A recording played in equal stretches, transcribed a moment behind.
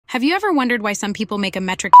Have you ever wondered why some people make a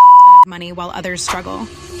metric ton of money while others struggle?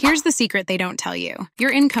 Here's the secret they don't tell you.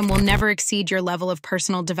 Your income will never exceed your level of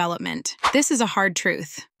personal development. This is a hard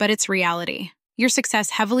truth, but it's reality. Your success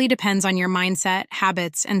heavily depends on your mindset,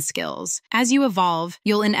 habits, and skills. As you evolve,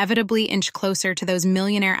 you'll inevitably inch closer to those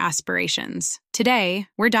millionaire aspirations. Today,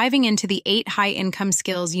 we're diving into the 8 high-income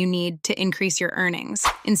skills you need to increase your earnings,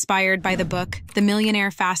 inspired by the book The Millionaire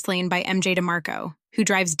Fastlane by MJ DeMarco, who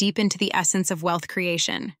dives deep into the essence of wealth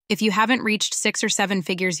creation. If you haven't reached 6 or 7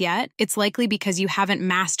 figures yet, it's likely because you haven't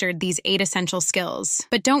mastered these 8 essential skills.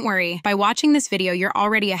 But don't worry, by watching this video, you're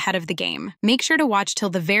already ahead of the game. Make sure to watch till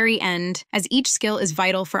the very end, as each skill is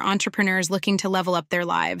vital for entrepreneurs looking to level up their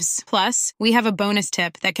lives. Plus, we have a bonus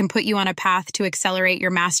tip that can put you on a path to accelerate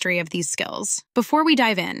your mastery of these skills. Before we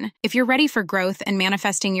dive in, if you're ready for growth and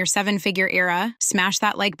manifesting your 7-figure era, smash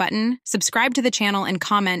that like button, subscribe to the channel, and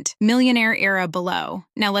comment "Millionaire Era" below.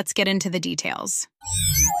 Now let's get into the details.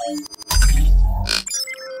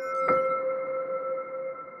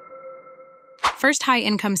 First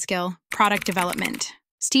high-income skill, product development.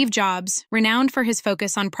 Steve Jobs, renowned for his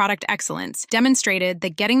focus on product excellence, demonstrated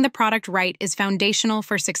that getting the product right is foundational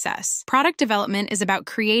for success. Product development is about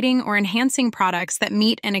creating or enhancing products that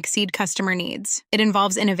meet and exceed customer needs. It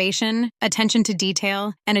involves innovation, attention to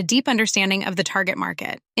detail, and a deep understanding of the target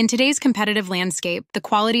market. In today's competitive landscape, the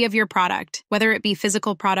quality of your product, whether it be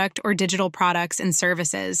physical product or digital products and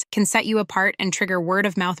services, can set you apart and trigger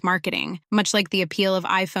word-of-mouth marketing, much like the appeal of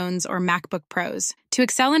iPhones or MacBook Pros. To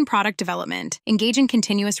excel in product development, engage in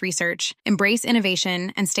continuous research, embrace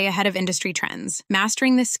innovation, and stay ahead of industry trends.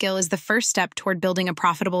 Mastering this skill is the first step toward building a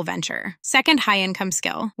profitable venture. Second high-income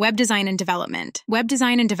skill, web design and development. Web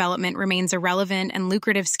design and development remains a relevant and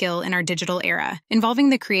lucrative skill in our digital era, involving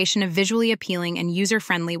the creation of visually appealing and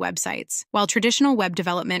user-friendly websites. While traditional web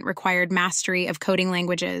development required mastery of coding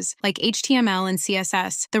languages like HTML and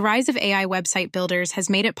CSS, the rise of AI website builders has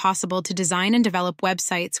made it possible to design and develop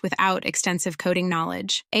websites without extensive coding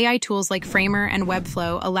knowledge. AI tools like Framer and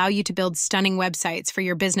Webflow allow you to build stunning websites for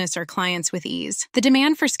your business or clients with ease. The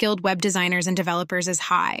demand for skilled web designers and developers is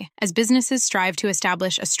high, as businesses strive to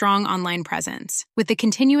establish a strong online presence. With the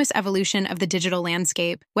continuous evolution of the digital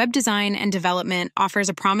landscape, web design and development offers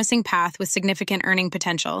a promising path with significant earning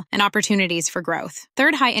potential and opportunities for growth.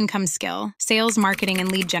 Third high-income skill, sales, marketing,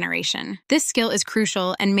 and lead generation. This skill is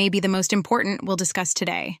crucial and may be the most important we'll discuss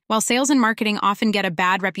today. While sales and marketing often get a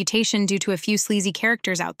bad reputation due to a few sleazy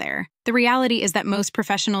characters out there, the reality is that most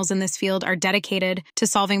professionals in this field are dedicated to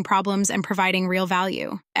solving problems and providing real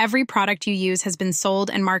value. Every product you use has been sold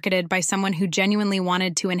and marketed by someone who genuinely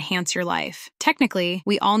wanted to enhance your life. Technically,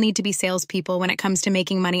 we all need to be salespeople when it comes to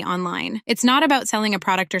making money online. It's not about selling a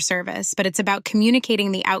product or service, but it's about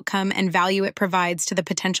communicating the outcome and value it provides to the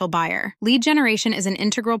potential buyer. Lead generation is an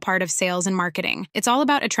integral part of sales and marketing. It's all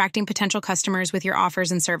about attracting potential customers with your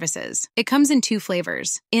offers and services. It comes in 2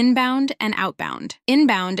 flavors, inbound and outbound.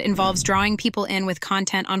 Inbound involves drawing people in with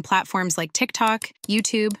content on platforms like TikTok,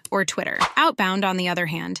 YouTube, or Twitter. Outbound, on the other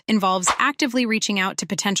hand, involves actively reaching out to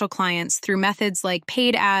potential clients through methods like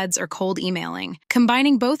paid ads or cold emailing.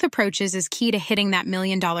 Combining both approaches is key to hitting that $1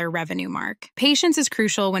 million revenue mark. Patience is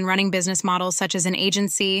crucial when running business models such as an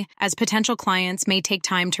agency, as potential clients may take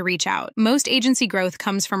time to reach out. Most agency growth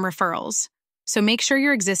comes from referrals, so make sure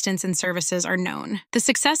your existence and services are known. The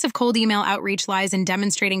success of cold email outreach lies in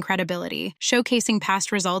demonstrating credibility, showcasing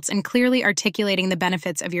past results, and clearly articulating the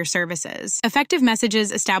benefits of your services. Effective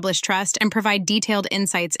messages establish trust and provide detailed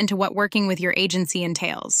insights into what working with your agency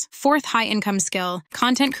entails. Fourth high-income skill,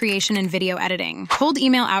 content creation and video editing. Cold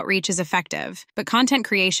email outreach is effective, but content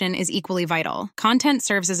creation is equally vital. Content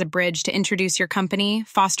serves as a bridge to introduce your company,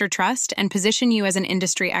 foster trust, and position you as an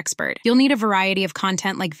industry expert. You'll need a variety of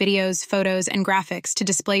content like videos, photos, and graphics to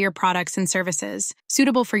display your products and services,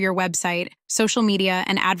 suitable for your website, social media,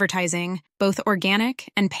 and advertising, both organic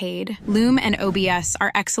and paid. Loom and OBS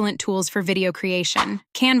are excellent tools for video creation.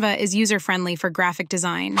 Canva is user-friendly for graphic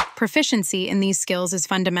design. Proficiency in these skills is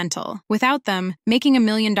fundamental. Without them, making $1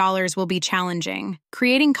 million will be challenging.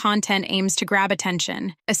 Creating content aims to grab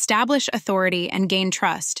attention, establish authority, and gain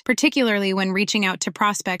trust, particularly when reaching out to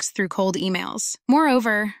prospects through cold emails.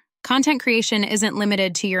 Moreover, content creation isn't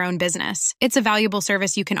limited to your own business. It's a valuable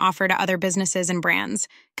service you can offer to other businesses and brands,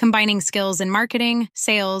 combining skills in marketing,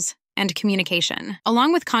 sales, and communication.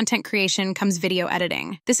 Along with content creation comes video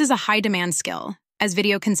editing. This is a high-demand skill, as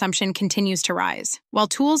video consumption continues to rise. While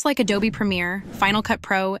tools like Adobe Premiere, Final Cut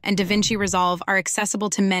Pro, and DaVinci Resolve are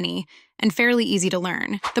accessible to many and fairly easy to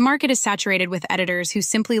learn, the market is saturated with editors who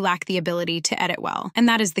simply lack the ability to edit well, and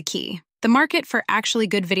that is the key. The market for actually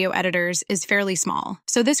good video editors is fairly small,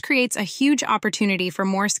 so this creates a huge opportunity for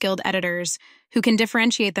more skilled editors who can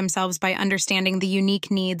differentiate themselves by understanding the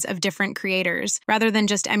unique needs of different creators, rather than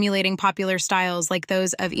just emulating popular styles like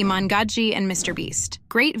those of Iman Gadji and Mr. Beast.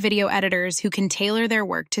 Great video editors who can tailor their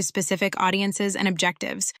work to specific audiences and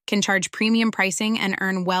objectives can charge premium pricing and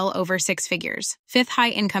earn well over 6 figures. Fifth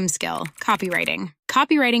high-income skill, copywriting.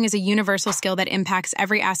 Copywriting is a universal skill that impacts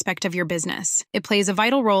every aspect of your business. It plays a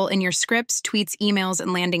vital role in your scripts, tweets, emails,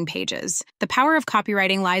 and landing pages. The power of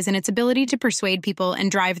copywriting lies in its ability to persuade people and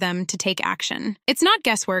drive them to take action. It's not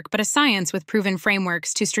guesswork, but a science with proven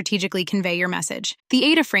frameworks to strategically convey your message. The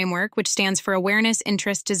AIDA framework, which stands for Awareness,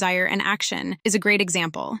 Interest, Desire, and Action, is a great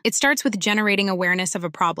example. It starts with generating awareness of a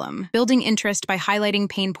problem, building interest by highlighting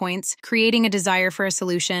pain points, creating a desire for a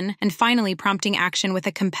solution, and finally prompting action with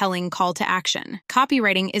a compelling call to action.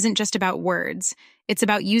 Copywriting isn't just about words. It's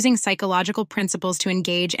about using psychological principles to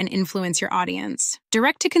engage and influence your audience.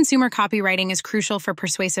 Direct-to-consumer copywriting is crucial for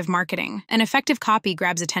persuasive marketing. An effective copy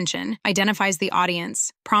grabs attention, identifies the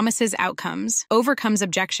audience, promises outcomes, overcomes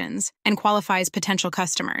objections, and qualifies potential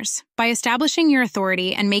customers. By establishing your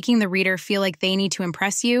authority and making the reader feel like they need to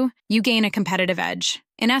impress you, you gain a competitive edge.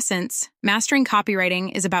 In essence, mastering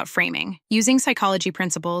copywriting is about framing, using psychology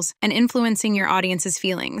principles, and influencing your audience's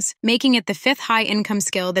feelings, making it the fifth high-income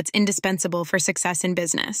skill that's indispensable for success in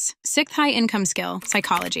business. Sixth high-income skill,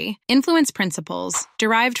 psychology. Influence principles,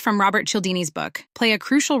 derived from Robert Cialdini's book, play a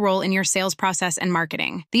crucial role in your sales process and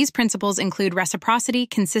marketing. These principles include reciprocity,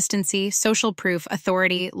 consistency, social proof,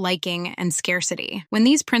 authority, liking, and scarcity. When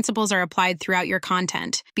these principles are applied throughout your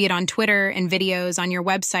content, be it on Twitter, in videos, on your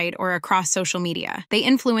website, or across social media,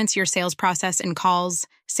 they influence your sales process in calls,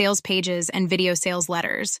 sales pages, and video sales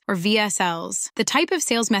letters, or VSLs. The type of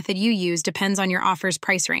sales method you use depends on your offer's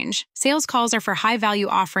price range. Sales calls are for high-value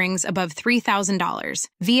offerings above $3,000.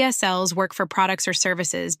 VSLs work for products or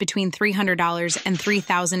services between $300 and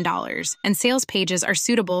 $3,000, and sales pages are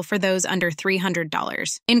suitable for those under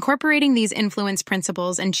 $300. Incorporating these influence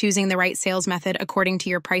principles and choosing the right sales method according to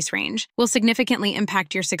your price range will significantly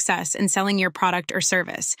impact your success in selling your product or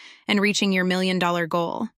service and reaching your million-dollar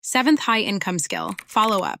goal. Seventh high-income skill,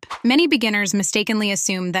 follow-up. Many beginners mistakenly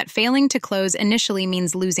assume that failing to close initially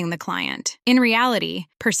means losing the client. In reality,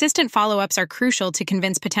 persistent follow-ups are crucial to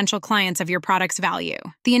convince potential clients of your product's value.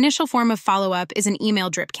 The initial form of follow-up is an email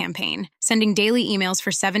drip campaign, sending daily emails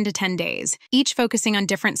for 7 to 10 days, each focusing on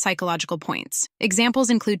different psychological points. Examples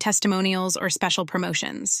include testimonials or special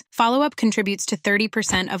promotions. Follow-up contributes to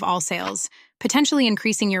 30% of all sales, potentially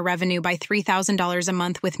increasing your revenue by $3,000 a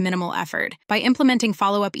month with minimal effort. By implementing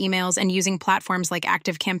follow-up emails and using platforms like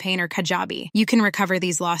ActiveCampaign or Kajabi, you can recover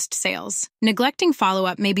these lost sales. Neglecting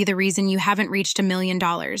follow-up may be the reason you haven't reached $1 million,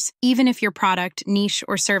 even if your product, niche,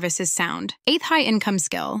 or service is sound. Eighth high-income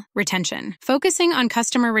skill, retention. Focusing on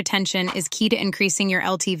customer retention is key to increasing your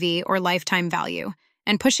LTV or lifetime value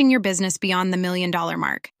and pushing your business beyond the $1 million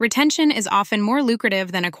mark. Retention is often more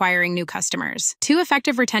lucrative than acquiring new customers. 2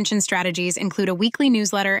 effective retention strategies include a weekly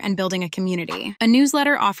newsletter and building a community. A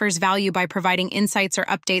newsletter offers value by providing insights or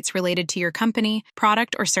updates related to your company,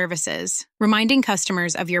 product, or services, reminding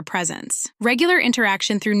customers of your presence. Regular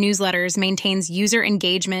interaction through newsletters maintains user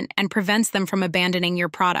engagement and prevents them from abandoning your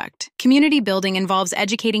product. Community building involves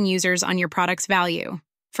educating users on your product's value.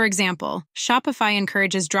 For example, Shopify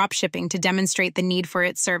encourages dropshipping to demonstrate the need for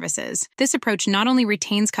its services. This approach not only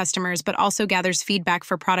retains customers but also gathers feedback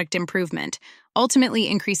for product improvement, ultimately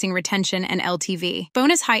increasing retention and LTV.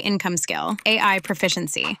 Bonus high-income skill, AI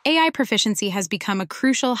proficiency. AI proficiency has become a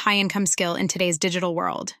crucial high-income skill in today's digital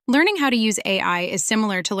world. Learning how to use AI is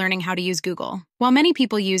similar to learning how to use Google. While many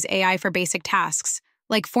people use AI for basic tasks,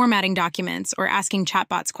 like formatting documents or asking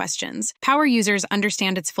chatbots questions, power users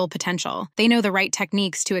understand its full potential. They know the right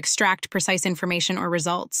techniques to extract precise information or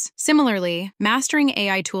results. Similarly, mastering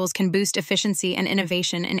AI tools can boost efficiency and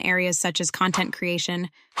innovation in areas such as content creation,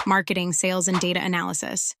 marketing, sales, and data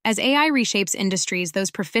analysis. As AI reshapes industries,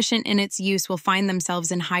 those proficient in its use will find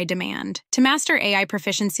themselves in high demand. To master AI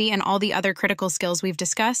proficiency and all the other critical skills we've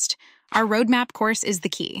discussed, our roadmap course is the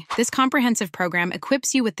key. This comprehensive program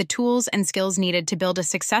equips you with the tools and skills needed to build a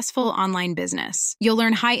successful online business. You'll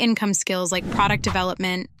learn high-income skills like product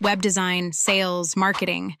development, web design, sales,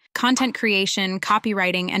 marketing, content creation,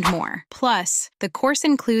 copywriting, and more. Plus, the course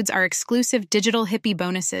includes our exclusive Digital Hippie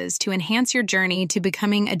bonuses to enhance your journey to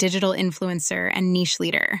becoming a digital influencer and niche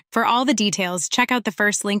leader. For all the details, check out the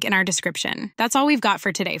first link in our description. That's all we've got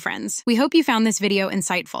for today, friends. We hope you found this video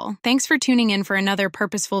insightful. Thanks for tuning in for another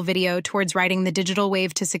purposeful video towards riding the digital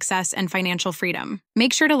wave to success and financial freedom.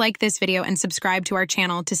 Make sure to like this video and subscribe to our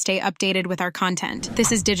channel to stay updated with our content.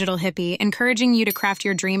 This is Digital Hippie, encouraging you to craft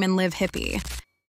your dream and live hippie.